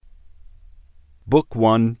Book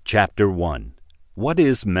 1, Chapter 1. What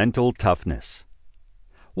is mental toughness?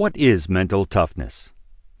 What is mental toughness?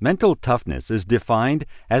 Mental toughness is defined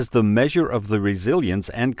as the measure of the resilience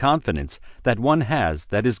and confidence that one has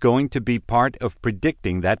that is going to be part of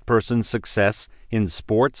predicting that person's success in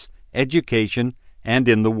sports, education, and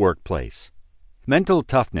in the workplace. Mental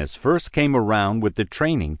toughness first came around with the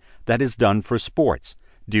training that is done for sports,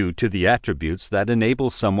 due to the attributes that enable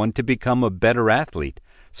someone to become a better athlete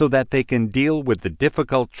so that they can deal with the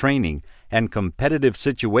difficult training and competitive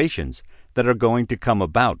situations that are going to come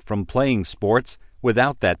about from playing sports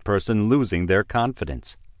without that person losing their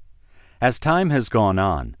confidence. As time has gone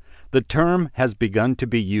on, the term has begun to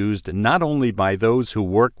be used not only by those who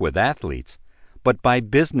work with athletes, but by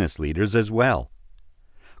business leaders as well.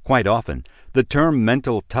 Quite often, the term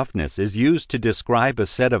mental toughness is used to describe a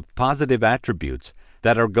set of positive attributes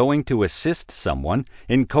that are going to assist someone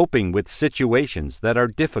in coping with situations that are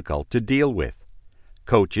difficult to deal with.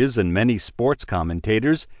 Coaches and many sports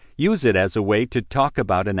commentators use it as a way to talk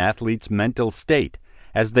about an athlete's mental state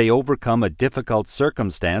as they overcome a difficult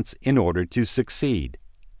circumstance in order to succeed.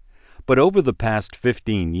 But over the past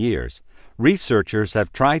 15 years, researchers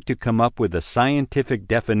have tried to come up with a scientific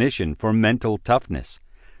definition for mental toughness,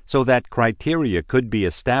 so that criteria could be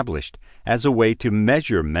established as a way to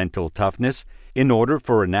measure mental toughness in order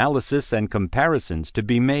for analysis and comparisons to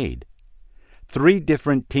be made. 3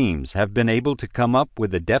 different teams have been able to come up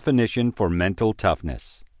with a definition for mental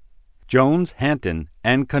toughness: Jones, Hanton,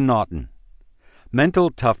 and Connaughton. Mental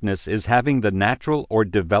toughness is having the natural or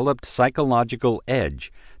developed psychological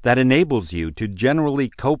edge that enables you to generally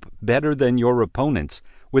cope better than your opponents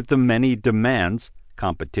with the many demands,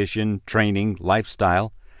 competition, training,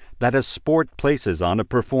 lifestyle, that a sport places on a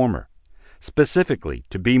performer, specifically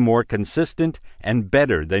to be more consistent and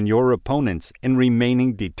better than your opponents in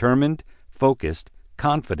remaining determined, focused,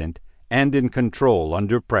 confident, and in control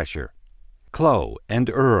under pressure. Clough and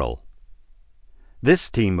Earle. This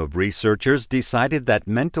team of researchers decided that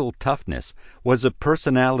mental toughness was a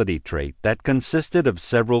personality trait that consisted of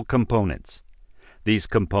several components. These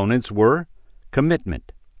components were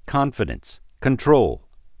commitment, confidence, control,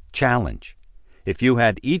 challenge. If you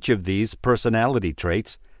had each of these personality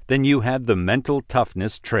traits, then you had the mental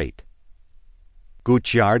toughness trait.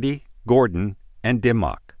 Gucciardi, Gordon, and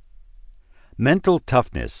Dimmock. Mental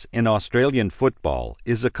toughness in Australian football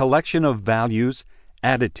is a collection of values,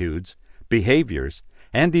 attitudes, behaviors,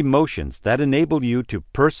 and emotions that enable you to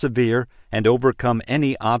persevere and overcome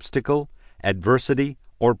any obstacle, adversity,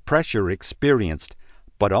 or pressure experienced,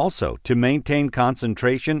 but also to maintain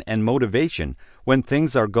concentration and motivation when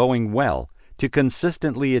things are going well to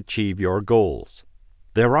consistently achieve your goals.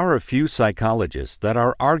 There are a few psychologists that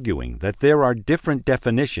are arguing that there are different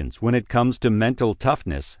definitions when it comes to mental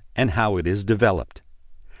toughness and how it is developed.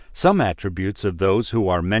 Some attributes of those who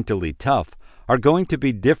are mentally tough are going to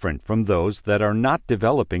be different from those that are not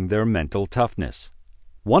developing their mental toughness.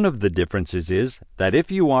 One of the differences is that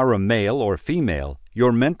if you are a male or female,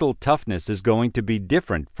 your mental toughness is going to be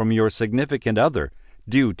different from your significant other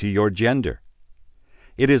due to your gender.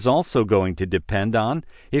 It is also going to depend on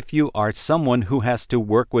if you are someone who has to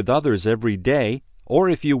work with others every day or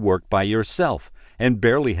if you work by yourself and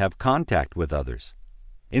barely have contact with others.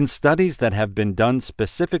 In studies that have been done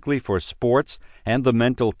specifically for sports and the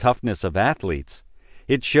mental toughness of athletes,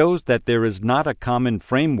 it shows that there is not a common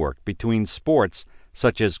framework between sports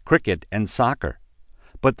such as cricket and soccer.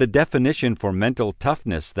 But the definition for mental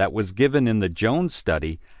toughness that was given in the Jones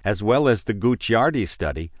study as well as the Gucciardi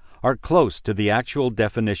study are close to the actual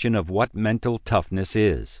definition of what mental toughness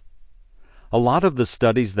is. A lot of the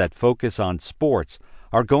studies that focus on sports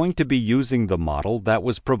are going to be using the model that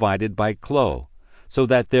was provided by Clough, so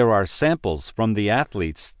that there are samples from the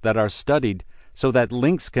athletes that are studied so that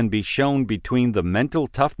links can be shown between the mental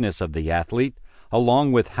toughness of the athlete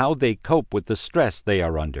along with how they cope with the stress they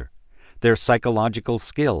are under, their psychological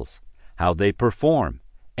skills, how they perform,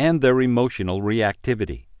 and their emotional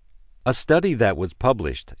reactivity. A study that was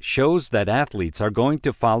published shows that athletes are going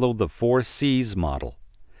to follow the 4 C's model.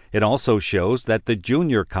 It also shows that the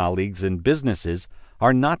junior colleagues in businesses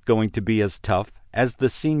are not going to be as tough as the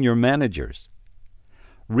senior managers.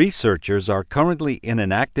 Researchers are currently in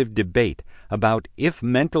an active debate about if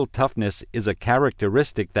mental toughness is a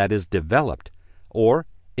characteristic that is developed or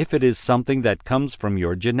if it is something that comes from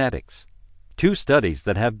your genetics. 2 studies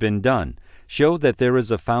that have been done show that there is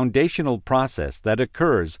a foundational process that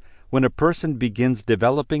occurs when a person begins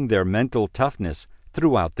developing their mental toughness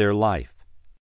throughout their life.